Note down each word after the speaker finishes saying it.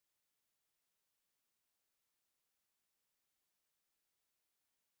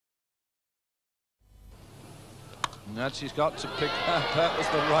That he's got to pick up. That was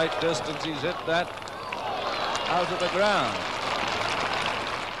the right distance. He's hit that out of the ground.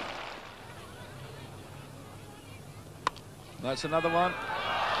 That's another one.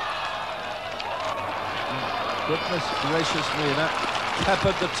 Goodness gracious me, that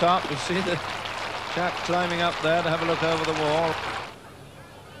peppered the top. You see the chap climbing up there to have a look over the wall.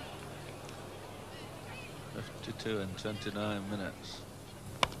 52 in 29 minutes.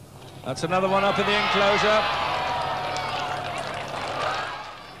 That's another one up in the enclosure.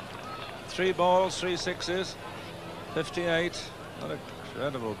 3 balls, 3 sixes, 58. What an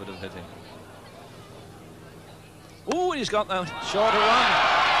incredible bit of hitting. Ooh, he's got that shorter one.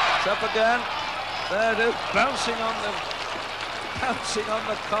 It's up again. There it is, bouncing on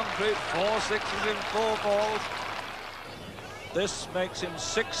the concrete. 4 sixes in 4 balls. This makes him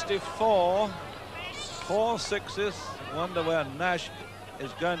 64. 4 sixes. Wonder where Nash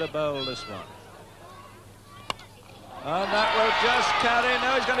is going to bowl this one. And that will just carry.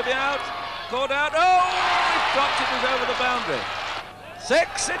 No, he's going to be out. Caught out. Oh, he dropped it. He's over the boundary.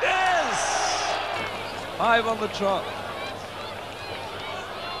 6 it is. 5 on the trot.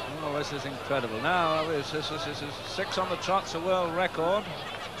 Oh, this is incredible. Now, this is 6 on the trot's a world record.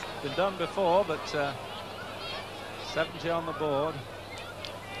 Been done before, but 70 on the board.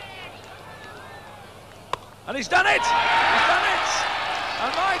 And he's done it! He's done it!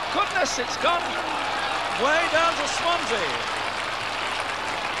 And my goodness, it's gone way down to Swansea.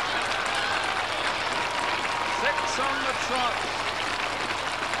 6 on the trot.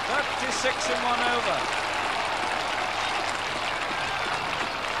 36 in 1 over.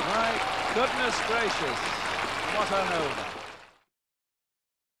 My goodness gracious, what an over.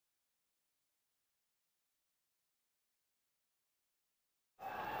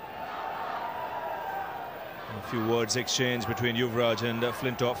 A few words exchanged between Yuvraj and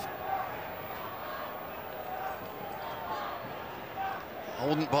Flintoff. I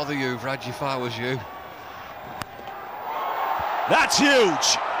wouldn't bother Yuvraj if I was you. That's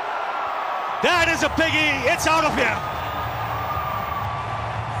huge! That is a piggy, it's out of here!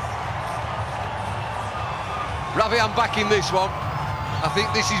 Ravi, I'm backing this one. I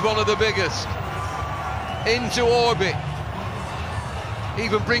think this is one of the biggest. Into orbit.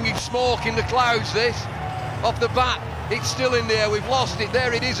 Even bringing smoke in the clouds, this. Off the bat, it's still in there. We've lost it.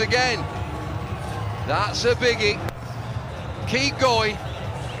 There it is again. That's a biggie. Keep going.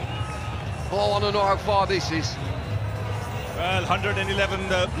 Oh, I want to know how far this is. Well, 111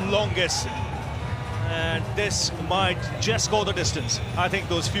 the longest. And this might just go the distance. I think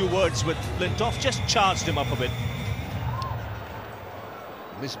those few words with Flintoff just charged him up a bit.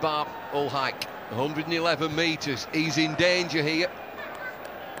 Misbah ul Haq, 111 metres. He's in danger here.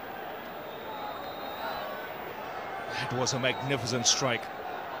 It was a magnificent strike.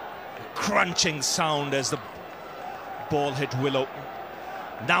 A crunching sound as the ball hit Willow.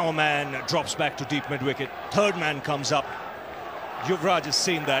 Now a man drops back to deep mid-wicket. Third man comes up. Yuvraj has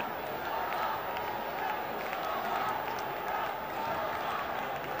seen that.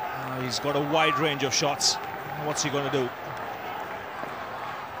 He's got a wide range of shots. What's he going to do?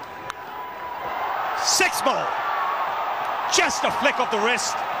 6 more! Just a flick of the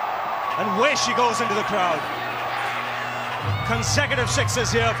wrist. And away she goes into the crowd. Consecutive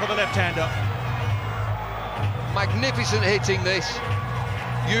 6s here for the left-hander. Magnificent hitting this.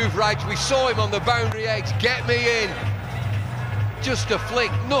 Yuvraj, we saw him on the boundary edge. Get me in. Just a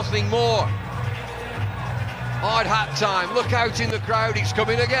flick, nothing more. Hard hat time. Look out in the crowd, it's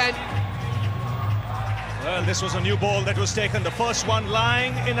coming again. Well, this was a new ball that was taken. The first one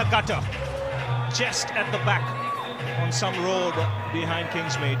lying in a gutter, just at the back on some road behind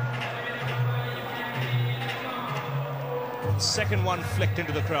Kingsmead. Second one flicked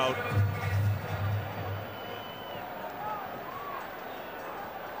into the crowd.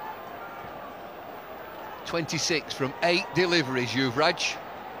 .26 from 8 deliveries, Yuvraj.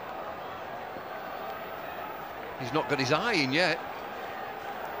 He's not got his eye in yet.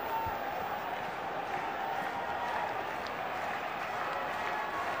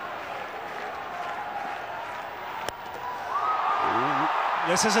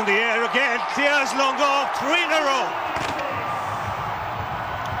 This is in the air again. Clears long off, 3 in a row.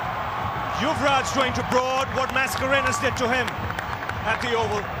 Yuvraj going to Broad what Mascarenas did to him at the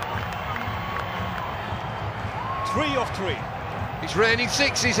Oval. 3 of 3. It's raining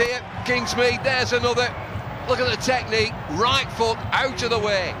 6s here. Kingsmead, there's another. Look at the technique. Right foot out of the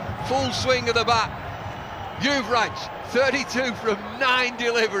way. Full swing of the bat. Yuvraj, 32 from 9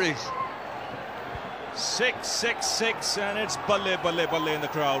 deliveries. 6, 6, 6, and it's balle, balle, balle in the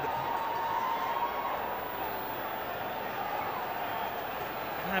crowd.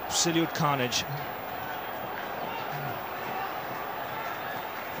 Absolute carnage.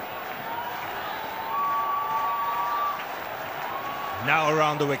 Now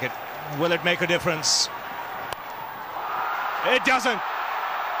around the wicket. Will it make a difference? It doesn't.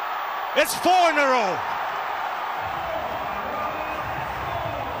 It's 4 in a row.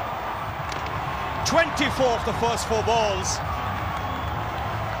 24th the first 4 balls.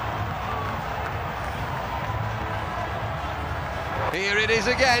 Here it is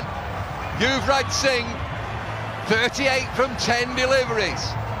again. Yuvraj Singh, 38 from 10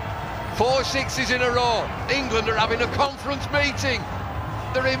 deliveries. 4 sixes in a row. England are having a conference meeting.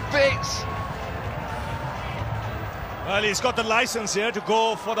 They're in bits. Well, he's got the license here to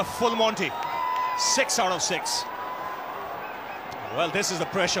go for the full Monty. 6 out of 6. Well, this is the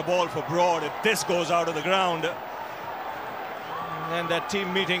pressure ball for Broad. If this goes out of the ground, then that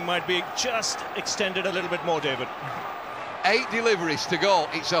team meeting might be just extended a little bit more, David. 8 deliveries to go.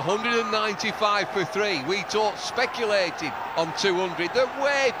 It's 195 for 3. We talked speculated on 200. They're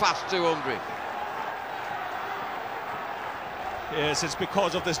way past 200. Yes, it's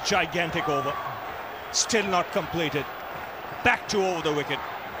because of this gigantic over. Still not completed. Back to over the wicket.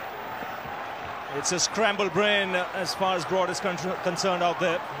 It's a scrambled brain as far as Broad is concerned out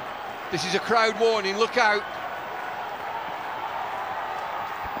there. This is a crowd warning. Look out.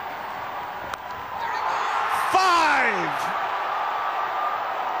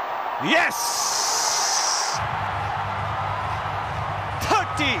 Yes!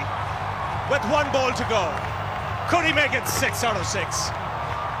 30 with 1 ball to go. Could he make it 6 out of 6?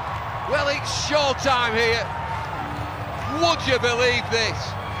 Well, it's showtime here. Would you believe this?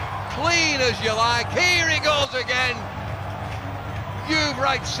 Clean as you like. Here he goes again.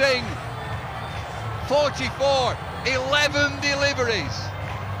 Yuvraj Singh, 44, 11 deliveries.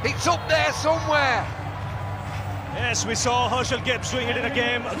 It's up there somewhere. Yes, we saw Herschel Gibbs doing it in a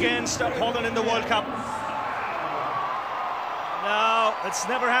game against Holland in the World Cup. Now, it's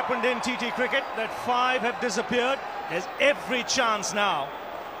never happened in TT cricket that 5 have disappeared. There's every chance now.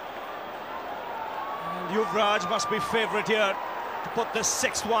 And Yuvraj must be favourite here to put the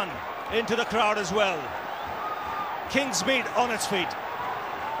 6th one into the crowd as well. Kingsmead on its feet.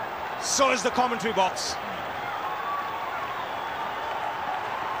 So is the commentary box.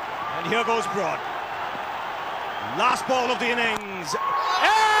 And here goes Broad. Last ball of the innings,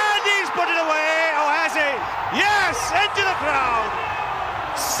 and he's put it away. Oh, has he? Yes, into the crowd.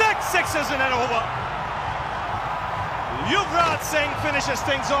 6 sixes in an over. Yuvraj Singh finishes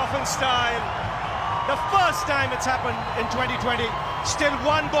things off in style. The first time it's happened in 2020. Still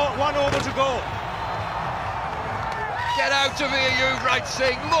 1 over to go. Get out of here, Yuvraj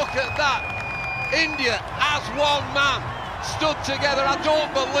Singh. Look at that. India as one man stood together. I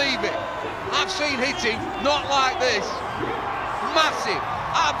don't believe it. I've seen hitting not like this. Massive,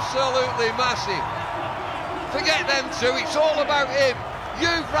 absolutely massive. Forget them two, it's all about him.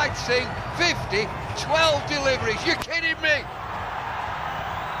 Yuvraj Singh, 50, 12 deliveries. You're kidding me?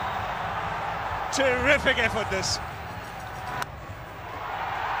 Terrific effort, this.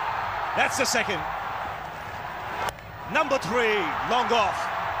 That's the second. Number 3, long off.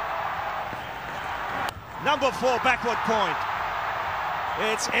 Number 4, backward point.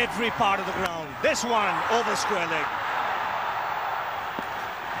 It's every part of the ground. This one over square leg.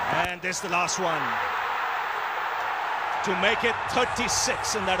 And this the last one. To make it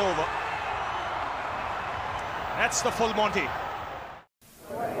 36 in that over. That's the full Monty.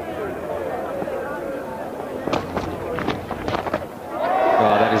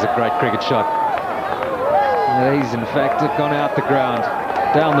 Oh, that is a great cricket shot. He's in fact gone out the ground,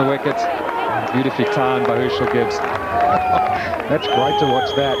 down the wicket. Beautifully timed by Herschel Gibbs. That's great to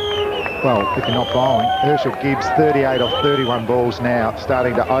watch that. Well, if you're not bowling, Herschel Gibbs, 38 off 31 balls now,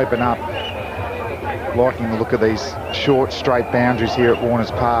 starting to open up. Liking the look of these short, straight boundaries here at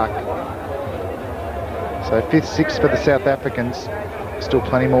Warners Park. So 5th, 6th for the South Africans. Still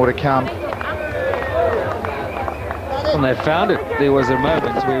plenty more to come. And they found it. There was a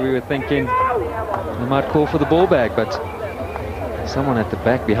moment where we were thinking they might call for the ball bag, but someone at the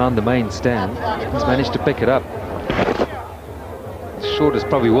back behind the main stand has managed to pick it up. Shortest,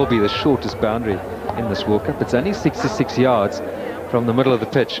 probably will be the shortest boundary in this World Cup. It's only 66 yards from the middle of the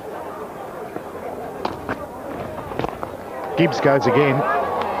pitch. Gibbs goes again.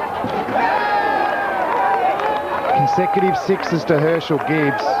 Consecutive 6s to Herschel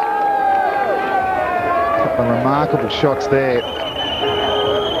Gibbs. Couple of remarkable shots there.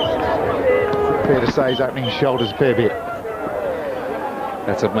 Fair to say he's opening his shoulders a fair bit.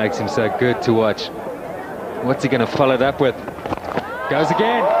 That's what makes him so good to watch. What's he going to follow it up with? Goes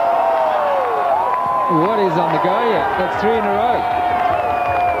again. What is on the go here? That's 3 in a row.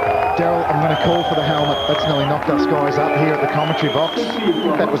 Daryl, I'm going to call for the helmet. That's nearly knocked us guys up here at the commentary box.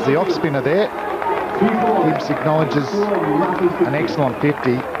 That was the off spinner there. Gibbs acknowledges an excellent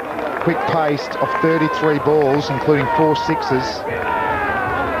 50. Quick pace of 33 balls, including 4 sixes.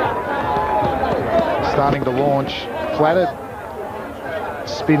 Starting to launch. Flattered.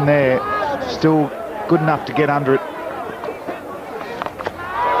 Spin there. Still good enough to get under it.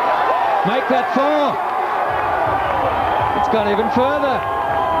 Make that 4. It's gone even further.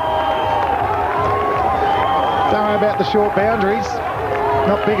 Don't worry about the short boundaries.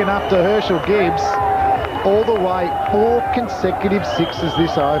 Not big enough to Herschel Gibbs. All the way, 4 consecutive sixes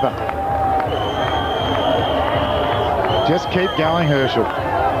this over. Just keep going, Herschel.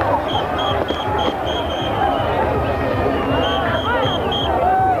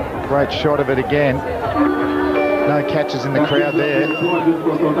 Great shot of it again. No catches in the crowd there.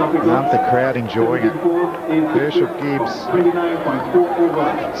 Aren't the crowd enjoying it? Herschel Gibbs.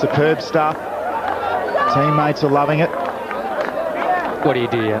 Superb stuff. Teammates are loving it. What do you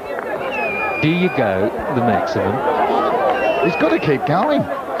do here? Do you go the maximum? He's got to keep going.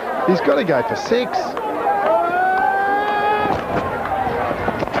 He's got to go for 6.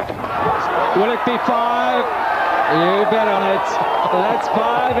 Will it be 5? You bet on it. That's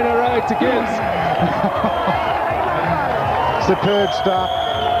 5 in a row to Gibbs. Superb stuff.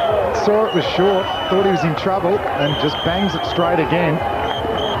 Saw it was short, thought he was in trouble, and just bangs it straight again.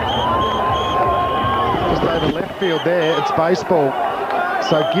 Just over left field there, it's baseball.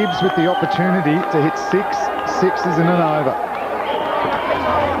 So Gibbs with the opportunity to hit 6 sixes in an over.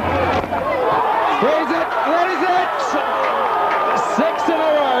 Where is it? Where is it? 6 in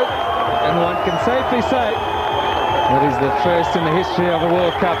a row. And one can safely say that is the first in the history of a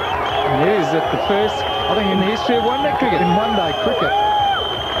World Cup. And it is the first, I think, in the history of one-day cricket. In one-day cricket.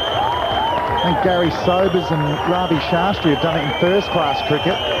 I think Gary Sobers and Ravi Shastri have done it in first-class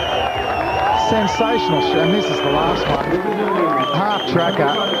cricket. Sensational, and this is the last one. Half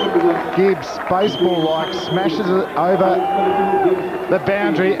tracker. Gibbs, baseball-like, smashes it over the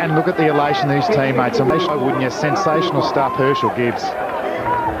boundary, and look at the elation of his teammates. And wouldn't you? Sensational stuff, Herschel Gibbs.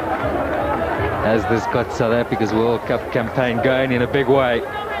 Has this got South Africa's World Cup campaign going in a big way?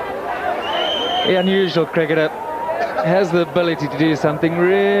 The unusual cricketer has the ability to do something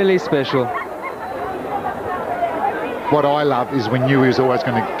really special. What I love is when Newey was always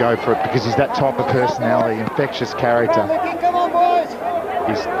going to go for it because he's that type of personality, infectious character.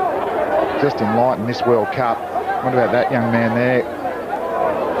 He's just enlightened this World Cup. What about that young man there?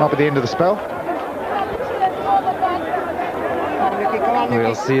 Up at the end of the spell?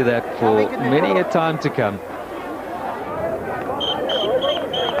 We'll see that for many a time to come.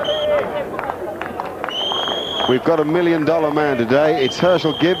 We've got $1 million man today. It's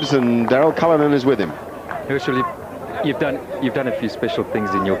Herschel Gibbs, and Daryl Cullinan is with him. Herschel, you've done a few special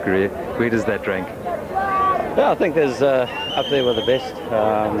things in your career. Where does that rank? Yeah, I think there's up there with the best.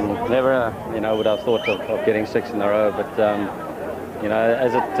 Never, would have thought of getting 6 in a row, but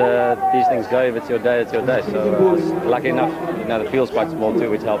as these things go, if it's your day, it's your day. So lucky enough, the field's quite small too,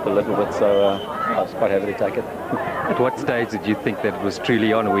 which helped a little bit. So I was quite happy to take it. At what stage did you think that it was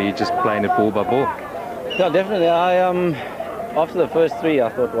truly on, or were you just playing it ball by ball? Yeah, definitely. After the first 3, I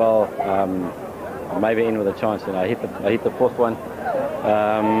thought, well, maybe in with a chance. I hit the 4th one.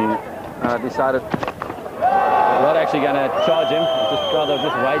 I decided I'm not actually going to charge him. Just rather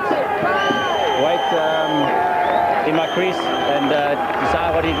just wait in my crease and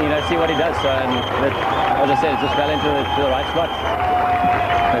decide what see what he does. So, and as I said, it just fell into the right spot.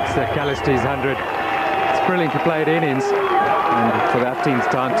 That's Callister's 100. It's brilliant to play at innings. And for that team's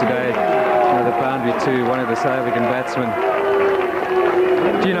time today, another boundary to one of the South African batsmen.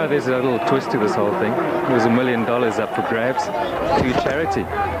 Do you know there's a little twist to this whole thing? There's $1 million up for grabs to charity.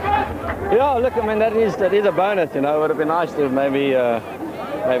 Yeah, look, I mean that is a bonus. It would have been nice to maybe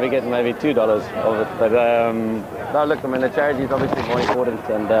get maybe $2 of it. But no, look, I mean the charity is obviously more important,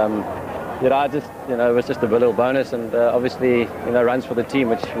 and I just it was just a little bonus, and obviously runs for the team,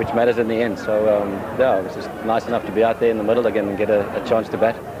 which matters in the end. So yeah, it was just nice enough to be out there in the middle again and get a chance to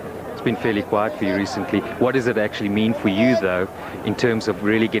bat. It's been fairly quiet for you recently. What does it actually mean for you, though, in terms of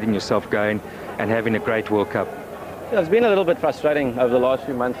really getting yourself going and having a great World Cup? Yeah, it's been a little bit frustrating over the last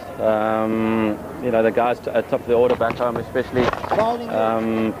few months. The guys at top of the order back home especially,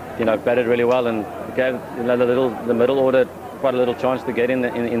 batted really well and gave the middle order quite a little chance to get in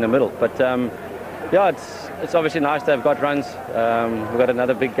the middle. But yeah, it's obviously nice to have got runs. We've got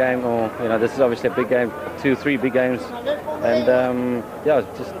another big game, or this is obviously a big game, 2-3 big games, and yeah,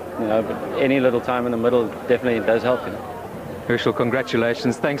 just but any little time in the middle definitely does help. Herschel,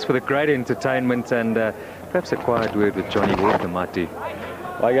 congratulations. Thanks for the great entertainment, and perhaps a quiet word with Johnny Walker might do.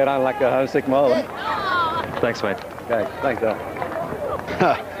 Why go down like a homesick mole? Thanks, mate. Okay, thanks, Al.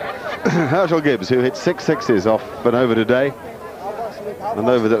 Herschel Gibbs, who hit 6 sixes off an over today. An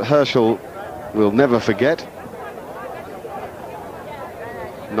over that Herschel will never forget.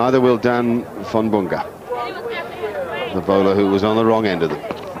 Neither will Dan van Bunga, the bowler who was on the wrong end of them.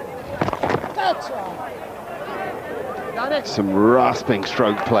 Some rasping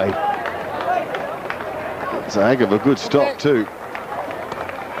stroke play. It's a heck of a good stop too.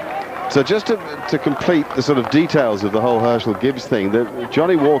 So just to complete the sort of details of the whole Herschel Gibbs thing,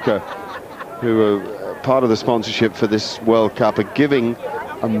 Johnny Walker, who are part of the sponsorship for this World Cup, are giving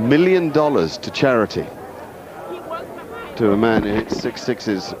 $1 million to charity to a man who hit 6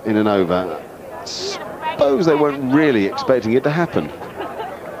 sixes in an over. Suppose they weren't really expecting it to happen.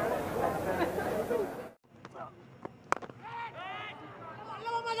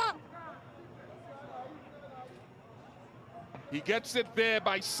 He gets it there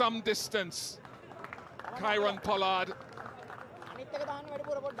by some distance. Kieron Pollard.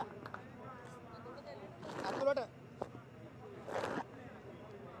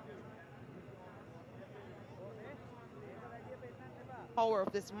 Power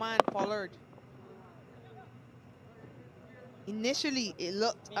of this man, Pollard. Initially, it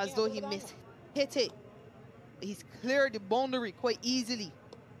looked as though he hit it. He's cleared the boundary quite easily,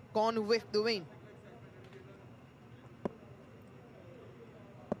 gone with the wind.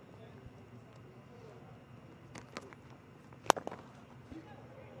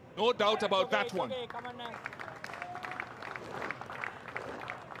 No doubt about that one.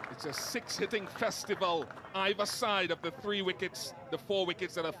 It's a 6-hitting festival either side of the 4 wickets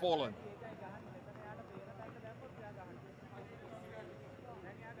that have fallen.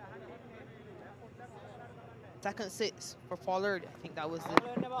 Second 6 for Pollard. I think that was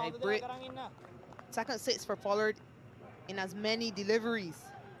the break. Second 6 for Pollard in as many deliveries.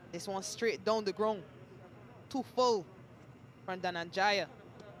 This one straight down the ground. 2 full from Dhananjaya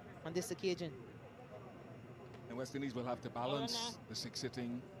on this occasion. And West Indies will have to balance the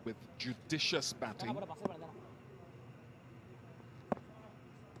 6-hitting with judicious batting.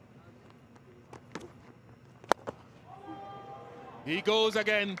 He goes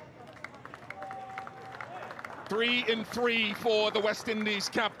again. 3 in 3 for the West Indies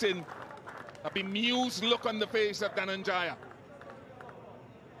captain. A bemused look on the face of Dhananjaya.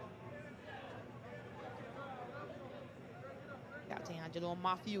 Captain Angelo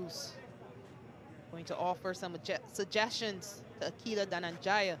Matthews going to offer some suggestions to Akila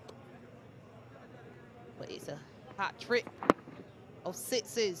Dhananjaya. But it's a hot trick of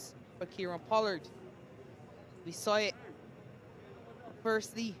 6s for Kieron Pollard. We saw it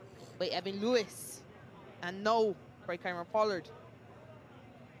firstly by Evan Lewis, and now by Kieron Pollard.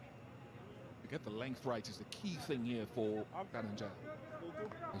 To get the length right is the key thing here for Dhananjaya.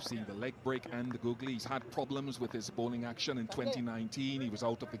 We've seen the leg break and the googly. He's had problems with his bowling action in 2019. He was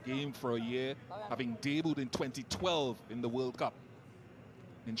out of the game for a year, having debuted in 2012 in the World Cup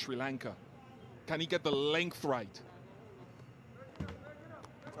in Sri Lanka. Can he get the length right?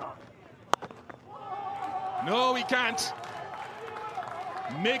 No, he can't.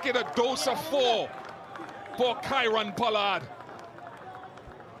 Make it a dose of 4 for Kieron Pollard.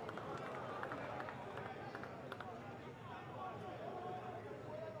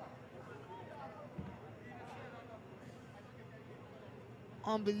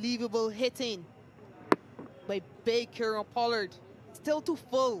 Unbelievable hitting by big Kieron Pollard. Still too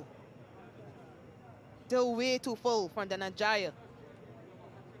full. Still way too full from Dhananjaya.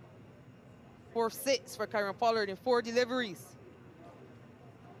 4-6 for Kieron Pollard in 4 deliveries.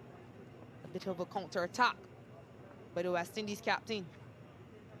 A bit of a counter-attack by the West Indies captain.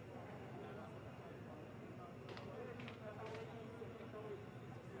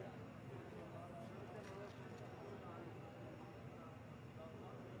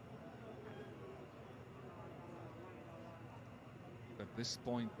 At this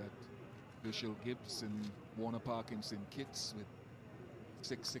point, that Herschel Gibbs and Warner Park in St. Kitts with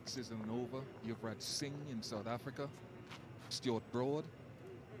 6 6s and an over. Yuvraj Singh in South Africa. Stuart Broad.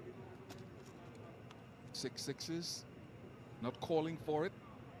 6 6s. Not calling for it.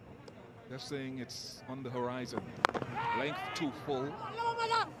 They're saying it's on the horizon. Length too full.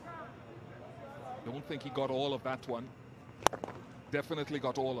 Don't think he got all of that one. Definitely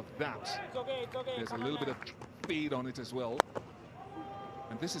got all of that. There's a little bit of fade on it as well.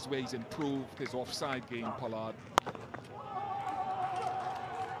 And this is where he's improved his offside game, Pollard.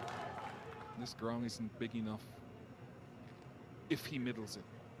 This ground isn't big enough if he middles it.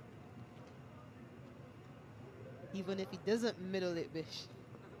 Even if he doesn't middle it, Bish.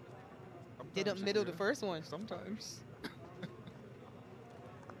 Didn't middle the first one. Sometimes.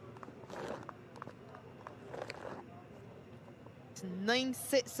 That's 9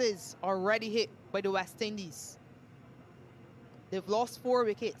 sixes already hit by the West Indies. They've lost 4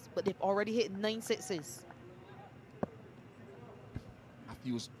 wickets, but they've already hit 9 sixes.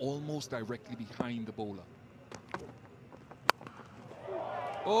 Matthews almost directly behind the bowler.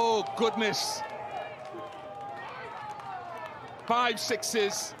 Oh, goodness. 5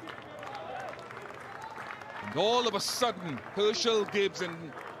 sixes. And all of a sudden, Herschel Gibbs and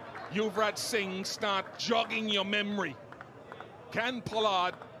Yuvraj Singh start jogging your memory. Can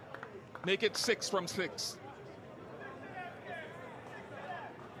Pollard make it 6 from 6?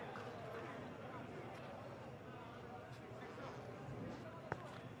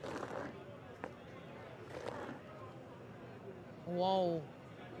 Whoa.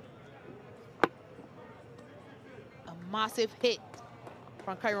 A massive hit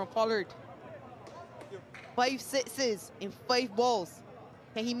from Kieron Pollard. 5 sixes in 5 balls.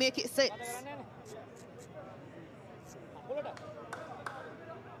 Can he make it 6?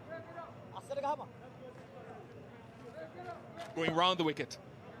 Going round the wicket.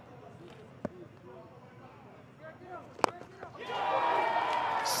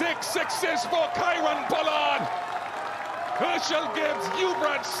 Six sixes for Kieron Pollard. Herschel Gibbs,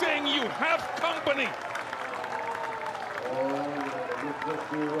 Yuvraj Singh, you have company.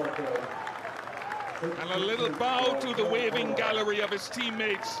 And a little bow to the waving gallery of his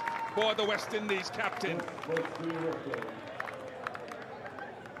teammates for the West Indies captain.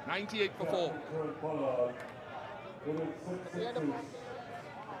 98 for 4.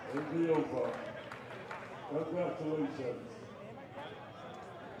 Congratulations.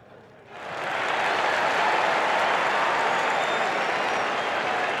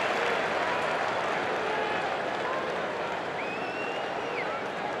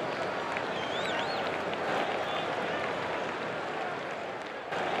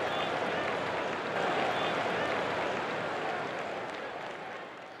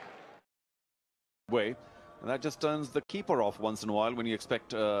 Way, and that just turns the keeper off once in a while when you expect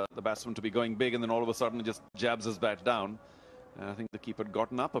the batsman to be going big, and then all of a sudden it just jabs his bat down. And I think the keeper had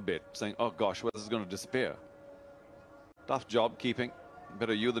gotten up a bit, saying, oh gosh, well, this is going to disappear. Tough job keeping.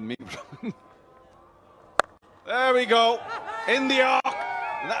 Better you than me. There we go, in the arc,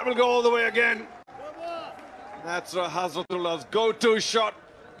 and that will go all the way again. That's Hazratullah's go-to shot.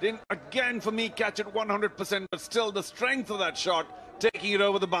 Didn't again for me catch it 100%, but still the strength of that shot, taking it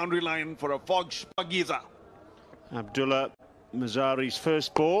over the boundary line for a Pakiza. Abdullah Mazari's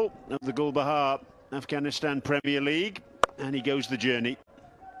first ball of the Gul Bahar Afghanistan Premier League, and he goes the journey.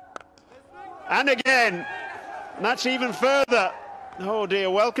 And again, that's even further. Oh dear,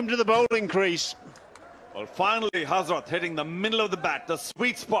 welcome to the bowling crease. Well, finally, Hazrat hitting the middle of the bat, the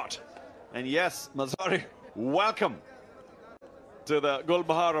sweet spot. And yes, Mazari, welcome to the Gul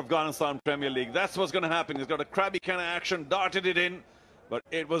Bahar Afghanistan Premier League. That's what's going to happen. He's got a crabby kind of action, darted it in, but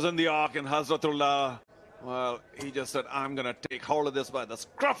it was in the arc, and Hazratullah, well, he just said, I'm going to take hold of this by the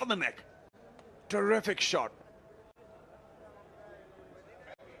scruff of the neck. Terrific shot.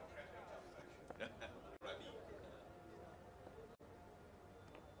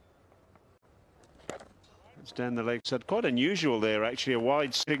 It's down the leg side. Quite unusual there, actually, a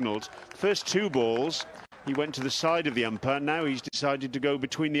wide signalled. First 2 balls, he went to the side of the umpire. Now he's decided to go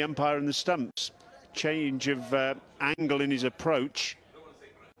between the umpire and the stumps. Change of angle in his approach.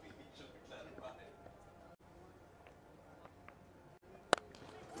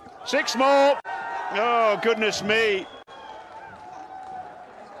 Six more. Oh, goodness me.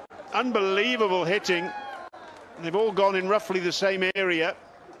 Unbelievable hitting. They've all gone in roughly the same area.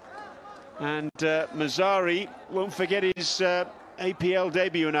 And Mazari won't forget his APL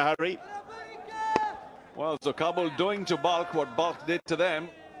debut in a hurry. Well, so Kabul doing to Balk what Balk did to them.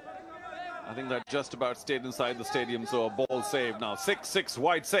 I think that just about stayed inside the stadium, so a ball saved. Now 6-6,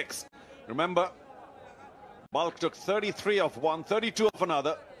 wide 6. Remember, Balk took 33 of one, 32 of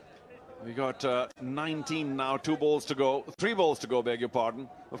another. We got 19 now, 2 balls to go, 3 balls to go, beg your pardon.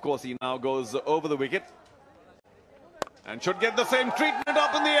 Of course, he now goes over the wicket. And should get the same treatment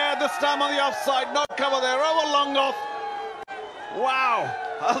up in the air, this time on the offside. Not cover there, over long off. Wow,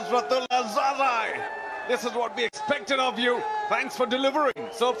 Hazratullah Zazai. This is what we expected of you. Thanks for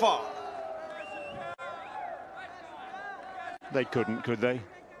delivering so far. They couldn't, could they?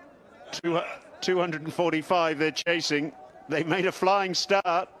 245 they're chasing. They made a flying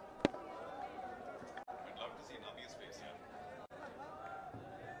start.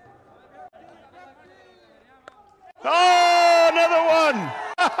 Oh, another one!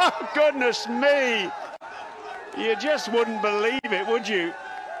 Goodness me! You just wouldn't believe it, would you?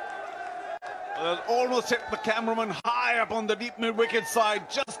 Well, almost hit the cameraman high up on the deep mid-wicket side,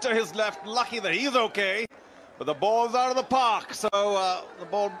 just to his left. Lucky that he's okay. but the ball's out of the park, so the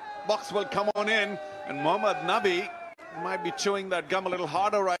ball box will come on in, and Mohammad Nabi might be chewing that gum a little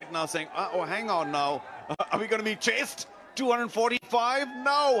harder right now, saying, oh, hang on now, are we going to be chased? 245?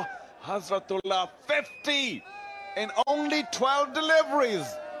 No! Hazratullah 50 in only 12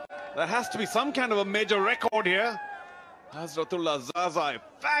 deliveries. There has to be some kind of a major record here. Hazratullah Zazai,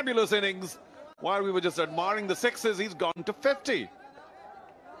 fabulous innings. While we were just admiring the sixes, he's gone to 50.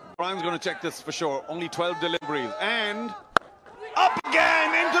 Brian's going to check this for sure. Only 12 deliveries. And up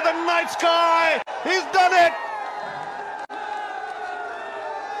again into the night sky. He's done it.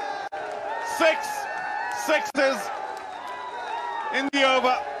 6 sixes in the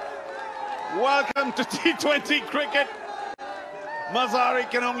over. Welcome to T20 cricket. Mazari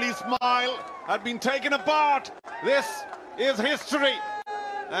can only smile. Had been taken apart. This is history.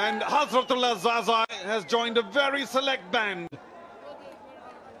 And Hazratullah Zazai has joined a very select band.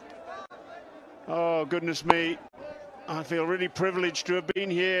 Oh, goodness me. I feel really privileged to have been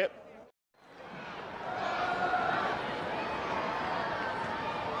here.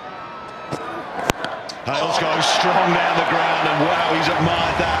 Hales goes strong down the ground, and wow, he's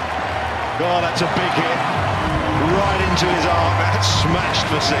admired that. Oh, that's a big hit. Right into his arm. That's smashed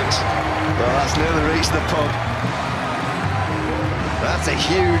for 6. Well, that's nearly reached the pub. That's a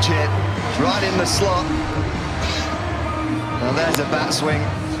huge hit. Right in the slot. Now there's a bat swing.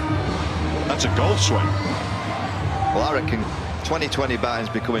 That's a golf swing. Well, I reckon 2020 batting's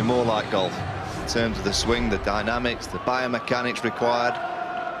becoming more like golf in terms of the swing, the dynamics, the biomechanics required.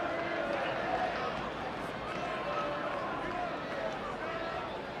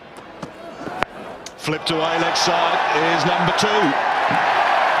 Flipped away leg side is number 2.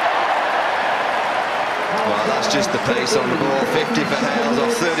 Well, that's just the pace on the ball. 50 for Hales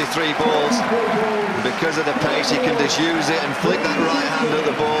off 33 balls. And because of the pace, he can just use it and flick that right hand at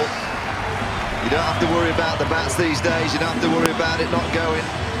the ball. You don't have to worry about the bats these days. You don't have to worry about it not going.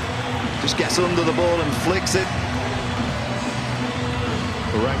 Just gets under the ball and flicks it.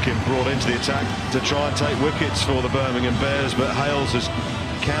 Rankin brought into the attack to try and take wickets for the Birmingham Bears, but Hales has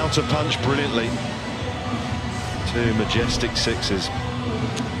counter-punched brilliantly. 2 majestic sixes.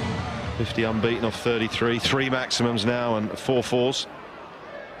 50 unbeaten off 33, 3 maximums now and 4 fours.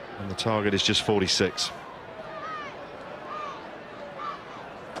 And the target is just 46.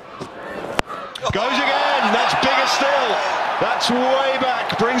 Goes again, that's bigger still. That's way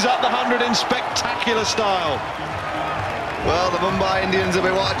back, brings up the 100 in spectacular style. Well, the Mumbai Indians will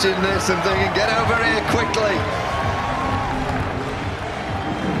be watching this and thinking, get over here quickly.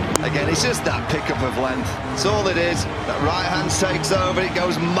 Again, it's just that pickup of length. That's all it is. That right hand takes over, it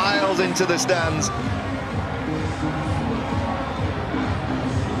goes miles into the stands.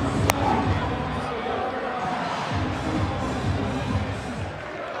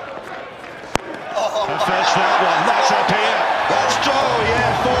 Fetch that one, that's up here. That's oh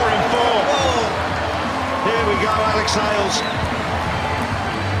yeah, 4 and 4. Here we go, Alex Hales.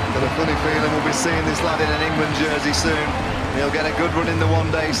 Got a funny feeling we'll be seeing this lad in an England jersey soon. He'll get a good run in the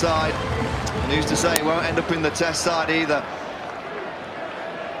one-day side. And who's to say he won't end up in the test side either.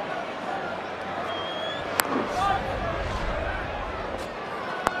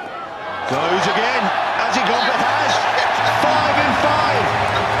 Goes again. Has he gone for Has? 5 and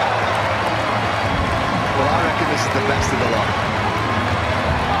 5. Well, I reckon this is the best of the lot.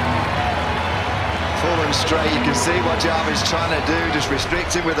 Full and straight, you can see what Jarvis trying to do, just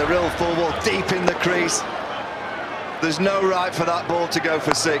restrict him with a real full ball deep in the crease. There's no right for that ball to go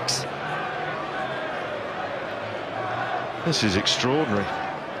for 6. This is extraordinary.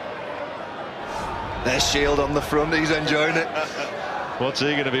 There's Shield on the front, he's enjoying it. What's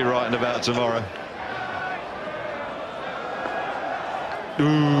he going to be writing about tomorrow? Ooh.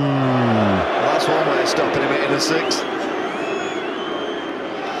 Well, that's one way of stopping him hitting a 6.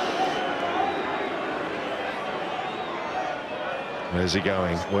 Where's he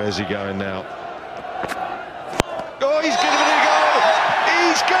going? Where's he going now? Oh, he's giving it a go!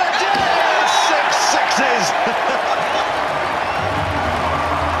 He's got it! 6 sixes!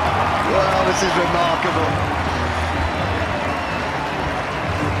 Well, this is remarkable.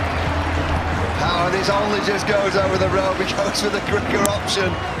 How this only just goes over the road, he goes for the quicker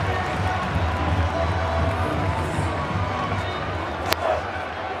option.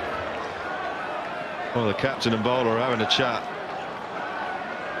 Well, the captain and bowler are having a chat.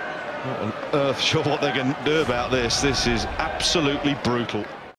 Not on earth sure what they can do about this. This is absolutely brutal.